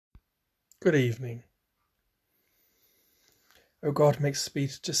Good evening. O God, make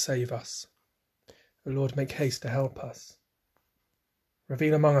speed to save us. O Lord, make haste to help us.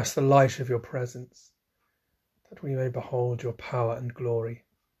 Reveal among us the light of your presence, that we may behold your power and glory.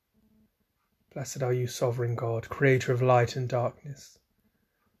 Blessed are you, sovereign God, creator of light and darkness.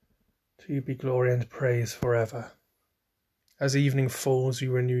 To you be glory and praise forever. As evening falls,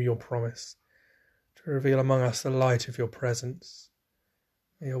 you renew your promise to reveal among us the light of your presence.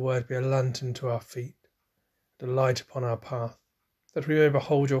 May your word be a lantern to our feet, and a light upon our path, that we may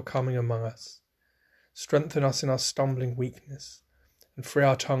behold your coming among us. Strengthen us in our stumbling weakness, and free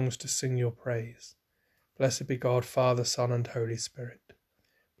our tongues to sing your praise. Blessed be God, Father, Son, and Holy Spirit.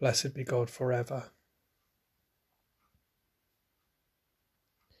 Blessed be God forever.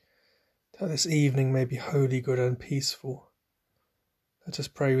 That this evening may be holy, good, and peaceful, let us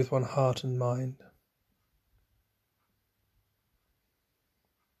pray with one heart and mind.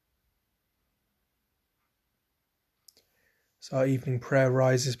 As our evening prayer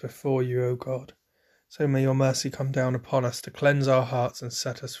rises before you, O God, so may your mercy come down upon us to cleanse our hearts and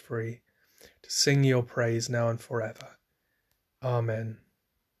set us free, to sing your praise now and forever. Amen.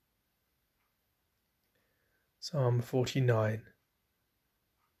 Psalm 49.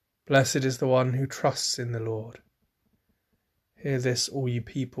 Blessed is the one who trusts in the Lord. Hear this, all you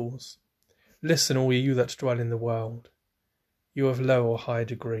peoples. Listen, all you that dwell in the world, you of low or high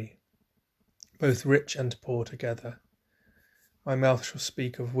degree, both rich and poor together. My mouth shall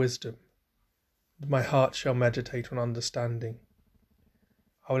speak of wisdom, and my heart shall meditate on understanding.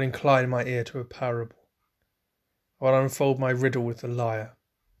 I will incline my ear to a parable. I will unfold my riddle with the lyre.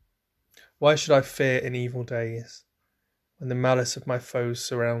 Why should I fear in evil days, when the malice of my foes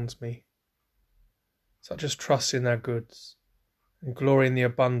surrounds me? Such as trust in their goods, and glory in the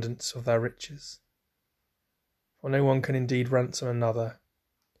abundance of their riches. For no one can indeed ransom another,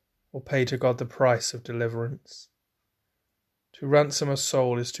 or pay to God the price of deliverance. To ransom a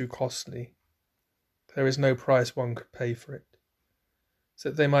soul is too costly. There is no price one could pay for it, so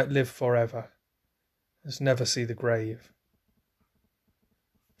that they might live forever, and never see the grave.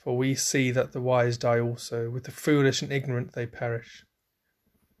 For we see that the wise die also, with the foolish and ignorant they perish,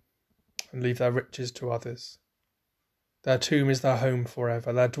 and leave their riches to others. Their tomb is their home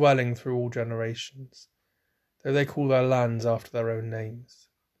forever, their dwelling through all generations, though they call their lands after their own names.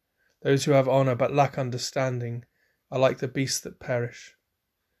 Those who have honour but lack understanding are like the beasts that perish.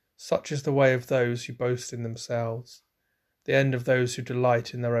 Such is the way of those who boast in themselves, the end of those who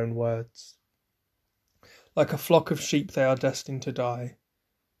delight in their own words. Like a flock of sheep they are destined to die.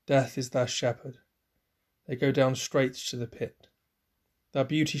 Death is their shepherd. They go down straight to the pit. Their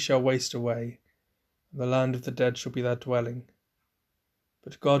beauty shall waste away, and the land of the dead shall be their dwelling.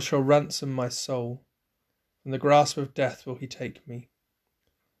 But God shall ransom my soul. From the grasp of death will he take me.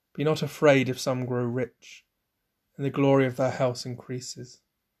 Be not afraid if some grow rich, and the glory of their house increases.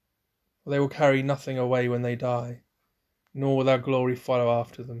 For they will carry nothing away when they die, nor will their glory follow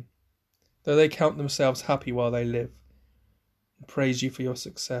after them. Though they count themselves happy while they live, and praise you for your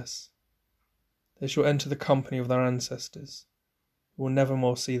success, they shall enter the company of their ancestors, who will never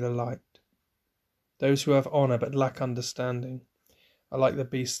more see the light. Those who have honour but lack understanding are like the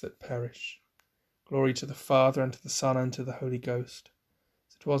beasts that perish. Glory to the Father, and to the Son, and to the Holy Ghost,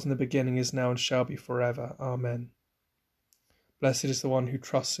 as it was in the beginning, is now, and shall be forever. Amen. Blessed is the one who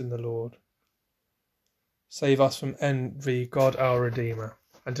trusts in the Lord. Save us from envy, God our Redeemer,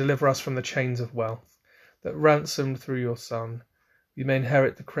 and deliver us from the chains of wealth, that ransomed through your Son, we may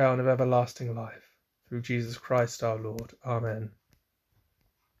inherit the crown of everlasting life, through Jesus Christ our Lord. Amen.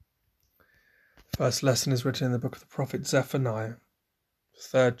 The first lesson is written in the book of the prophet Zephaniah,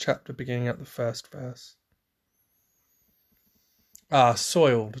 the 3rd chapter, beginning at the 1st verse. Ah,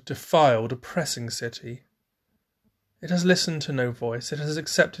 soiled, defiled, oppressing city! It has listened to no voice, it has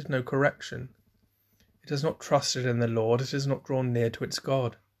accepted no correction. It has not trusted in the Lord, it has not drawn near to its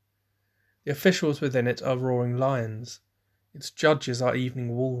God. The officials within it are roaring lions. Its judges are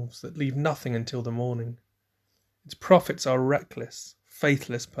evening wolves that leave nothing until the morning. Its prophets are reckless,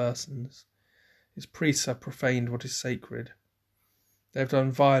 faithless persons. Its priests have profaned what is sacred. They have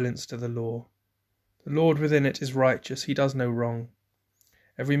done violence to the law. The Lord within it is righteous, he does no wrong.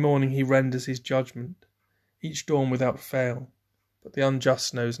 Every morning he renders his judgment, each dawn without fail, but the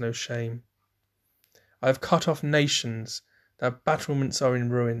unjust knows no shame. I have cut off nations, their battlements are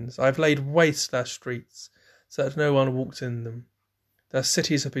in ruins. I have laid waste their streets, so that no one walks in them. Their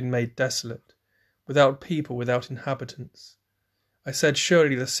cities have been made desolate, without people, without inhabitants. I said,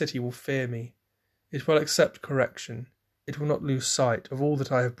 surely the city will fear me. It will accept correction. It will not lose sight of all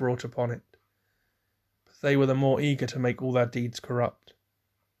that I have brought upon it. But they were the more eager to make all their deeds corrupt.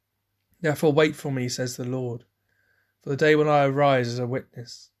 Therefore wait for me, says the Lord, for the day when I arise as a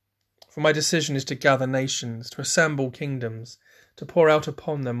witness. For my decision is to gather nations, to assemble kingdoms, to pour out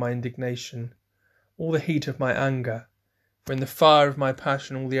upon them my indignation, all the heat of my anger, for in the fire of my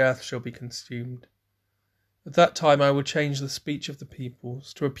passion all the earth shall be consumed. At that time I will change the speech of the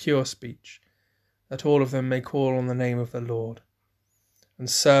peoples to a pure speech, that all of them may call on the name of the Lord, and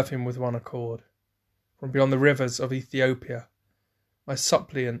serve him with one accord. From beyond the rivers of Ethiopia, my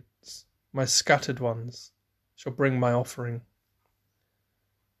suppliants, my scattered ones, shall bring my offering.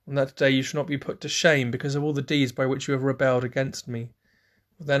 On that day you shall not be put to shame because of all the deeds by which you have rebelled against me.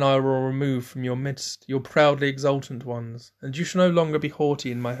 For then I will remove from your midst your proudly exultant ones, and you shall no longer be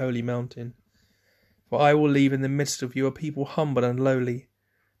haughty in my holy mountain. For I will leave in the midst of you a people humble and lowly.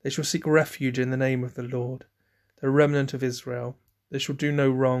 They shall seek refuge in the name of the Lord, the remnant of Israel. They shall do no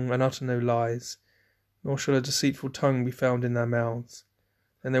wrong and utter no lies, nor shall a deceitful tongue be found in their mouths.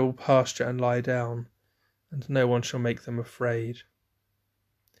 Then they will pasture and lie down, and no one shall make them afraid.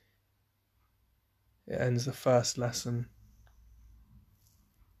 It ends the first lesson.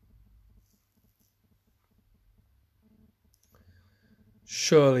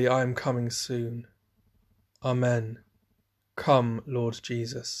 Surely I am coming soon. Amen. Come, Lord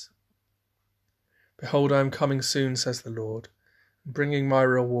Jesus. Behold, I am coming soon, says the Lord, bringing my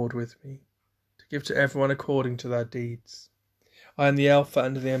reward with me, to give to everyone according to their deeds. I am the Alpha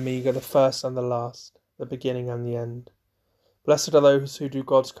and the Omega, the first and the last, the beginning and the end. Blessed are those who do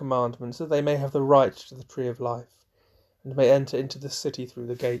God's commandments, that they may have the right to the tree of life, and may enter into the city through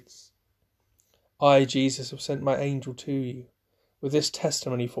the gates. I, Jesus, have sent my angel to you, with this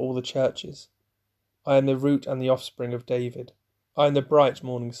testimony for all the churches. I am the root and the offspring of David. I am the bright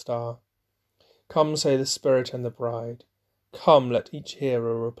morning star. Come, say the Spirit and the bride. Come, let each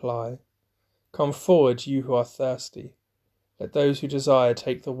hearer reply. Come forward, you who are thirsty. Let those who desire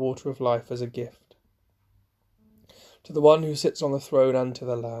take the water of life as a gift. To the one who sits on the throne and to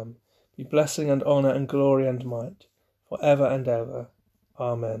the Lamb, be blessing and honour and glory and might, for ever and ever.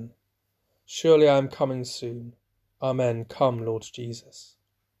 Amen. Surely I am coming soon. Amen. Come, Lord Jesus.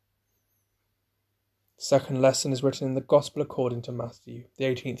 The second lesson is written in the Gospel according to Matthew, the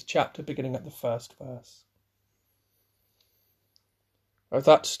 18th chapter, beginning at the first verse. At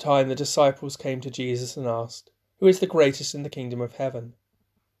that time the disciples came to Jesus and asked, "Who is the greatest in the kingdom of heaven?"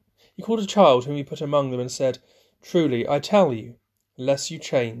 He called a child whom he put among them and said, "Truly, I tell you, unless you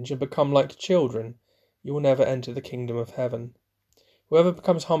change and become like children, you will never enter the kingdom of heaven. Whoever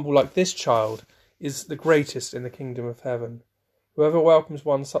becomes humble like this child is the greatest in the kingdom of heaven. Whoever welcomes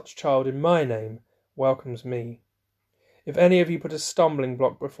one such child in my name welcomes me. If any of you put a stumbling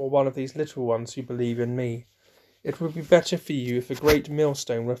block before one of these little ones who believe in me, it would be better for you if a great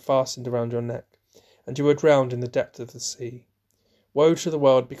millstone were fastened around your neck, and you were drowned in the depth of the sea. Woe to the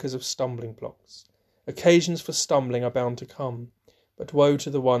world because of stumbling blocks. Occasions for stumbling are bound to come, but woe to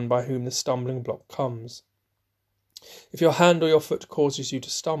the one by whom the stumbling block comes. If your hand or your foot causes you to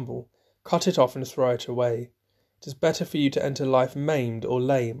stumble, cut it off and throw it away. It is better for you to enter life maimed or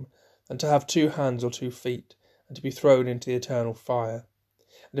lame than to have 2 hands or 2 feet, and to be thrown into the eternal fire.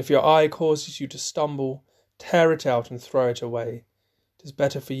 And if your eye causes you to stumble, tear it out and throw it away. It is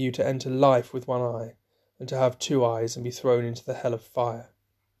better for you to enter life with 1 eye than to have 2 eyes and be thrown into the hell of fire.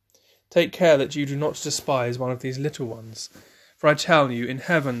 Take care that you do not despise one of these little ones, for I tell you, in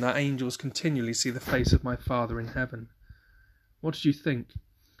heaven their angels continually see the face of my Father in heaven. What do you think?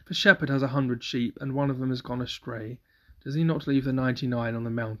 If a shepherd has 100 sheep, and one of them has gone astray, does he not leave the 99 on the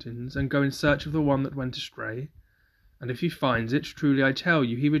mountains, and go in search of the one that went astray? And if he finds it, truly I tell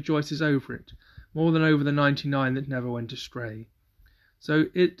you, he rejoices over it, more than over the 99 that never went astray. So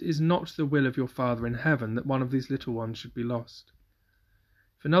it is not the will of your Father in heaven that one of these little ones should be lost.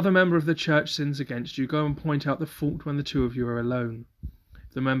 If another member of the church sins against you, go and point out the fault when the 2 of you are alone.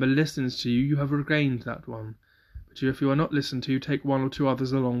 If the member listens to you, you have regained that one. But if you are not listened to, take 1 or 2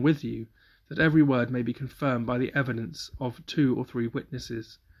 others along with you, that every word may be confirmed by the evidence of 2 or 3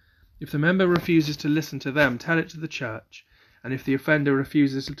 witnesses. If the member refuses to listen to them, tell it to the church, and if the offender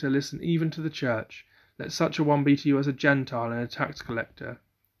refuses to listen even to the church, let such a one be to you as a Gentile and a tax collector.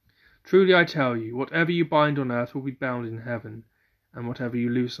 Truly I tell you, whatever you bind on earth will be bound in heaven, and whatever you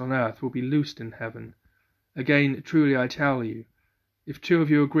loose on earth will be loosed in heaven. Again, truly I tell you, if 2 of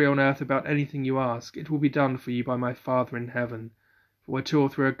you agree on earth about anything you ask, it will be done for you by my Father in heaven. For where 2 or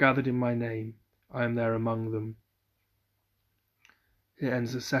 3 are gathered in my name, I am there among them. Here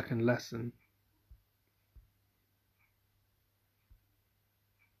ends the second lesson.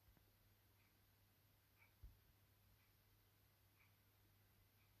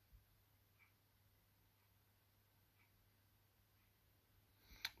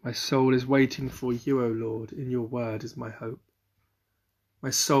 My soul is waiting for you, O Lord, in your word is my hope.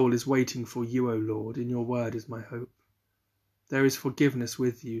 My soul is waiting for you, O Lord, in your word is my hope. There is forgiveness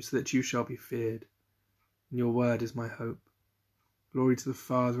with you, so that you shall be feared. In your word is my hope. Glory to the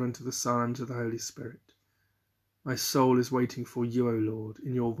Father, and to the Son, and to the Holy Spirit. My soul is waiting for you, O Lord,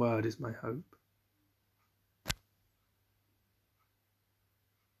 in your word is my hope.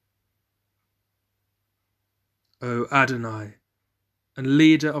 O Adonai, and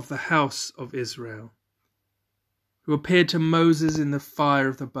leader of the house of Israel, who appeared to Moses in the fire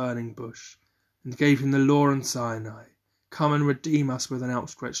of the burning bush, and gave him the law on Sinai, come and redeem us with an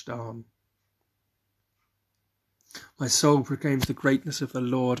outstretched arm. My soul proclaims the greatness of the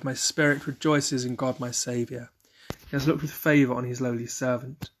Lord. My spirit rejoices in God my Saviour. He has looked with favour on his lowly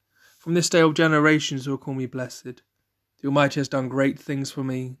servant. From this day all generations will call me blessed. The Almighty has done great things for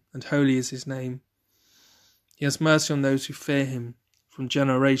me, and holy is his name. He has mercy on those who fear him, from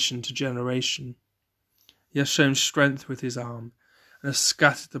generation to generation. He has shown strength with his arm, and has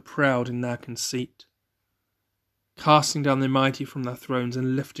scattered the proud in their conceit, casting down the mighty from their thrones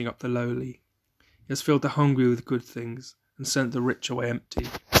and lifting up the lowly. He has filled the hungry with good things, and sent the rich away empty.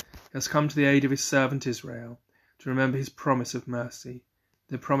 He has come to the aid of his servant Israel, to remember his promise of mercy,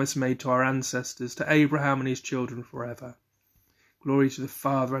 the promise made to our ancestors, to Abraham and his children forever. Glory to the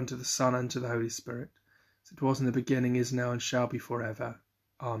Father, and to the Son, and to the Holy Spirit, as it was in the beginning, is now, and shall be forever.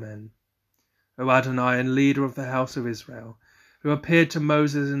 Amen. O Adonai, and leader of the house of Israel, who appeared to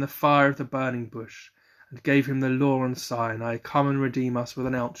Moses in the fire of the burning bush, and gave him the law on Sinai, come and redeem us with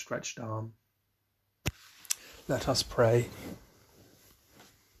an outstretched arm. Let us pray.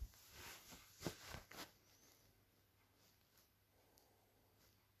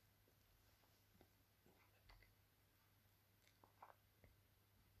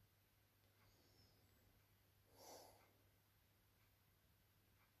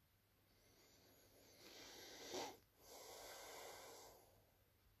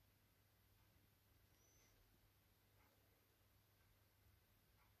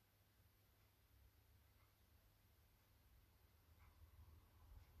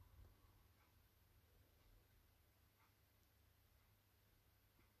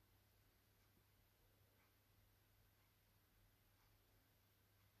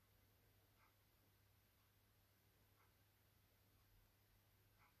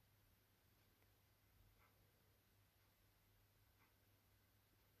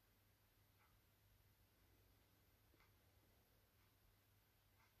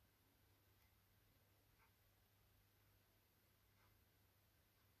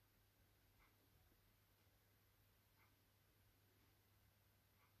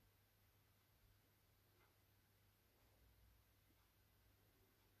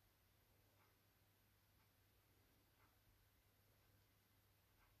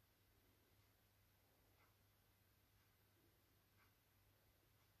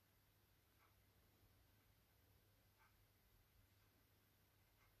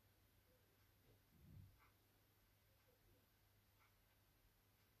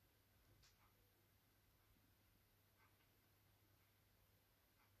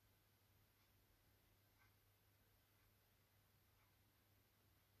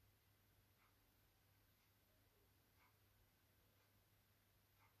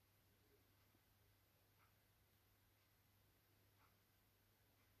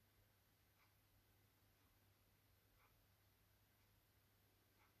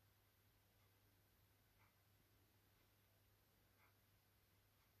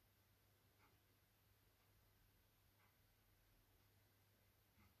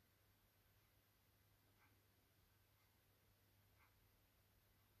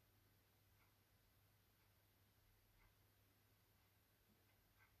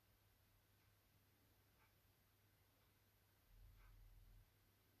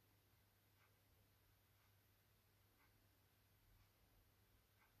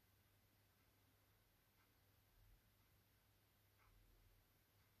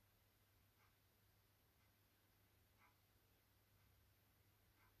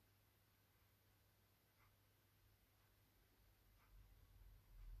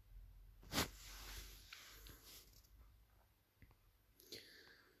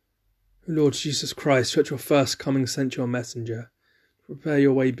 Lord Jesus Christ, who at your first coming sent your messenger to prepare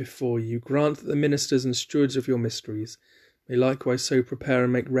your way before you, grant that the ministers and stewards of your mysteries may likewise so prepare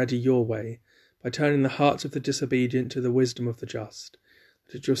and make ready your way, by turning the hearts of the disobedient to the wisdom of the just,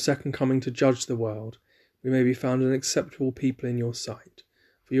 that at your second coming to judge the world we may be found an acceptable people in your sight.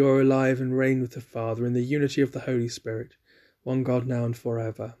 For you are alive and reign with the Father in the unity of the Holy Spirit, one God now and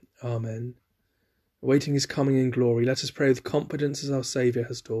forever. Amen. awaiting his coming in glory, let us pray with confidence as our Saviour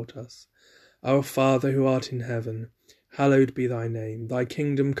has taught us. Our Father, who art in heaven, hallowed be thy name. Thy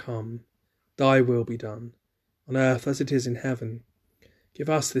kingdom come, thy will be done, on earth as it is in heaven. Give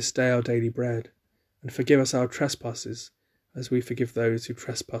us this day our daily bread, and forgive us our trespasses, as we forgive those who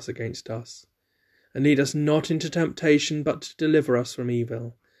trespass against us. And lead us not into temptation, but deliver us from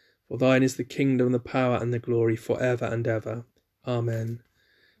evil. For thine is the kingdom, the power, and the glory, for ever and ever. Amen.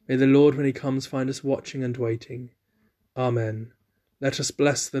 May the Lord, when he comes, find us watching and waiting. Amen. Let us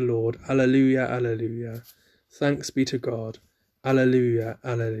bless the Lord. Alleluia, alleluia. Thanks be to God. Alleluia,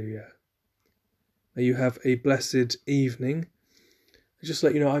 alleluia. May you have a blessed evening. Just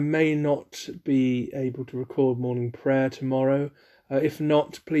let you know, I may not be able to record morning prayer tomorrow. If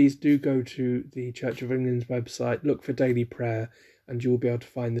not, please do go to the Church of England's website, look for daily prayer, and you'll be able to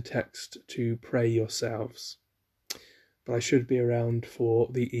find the text to pray yourselves. But I should be around for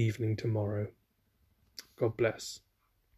the evening tomorrow. God bless.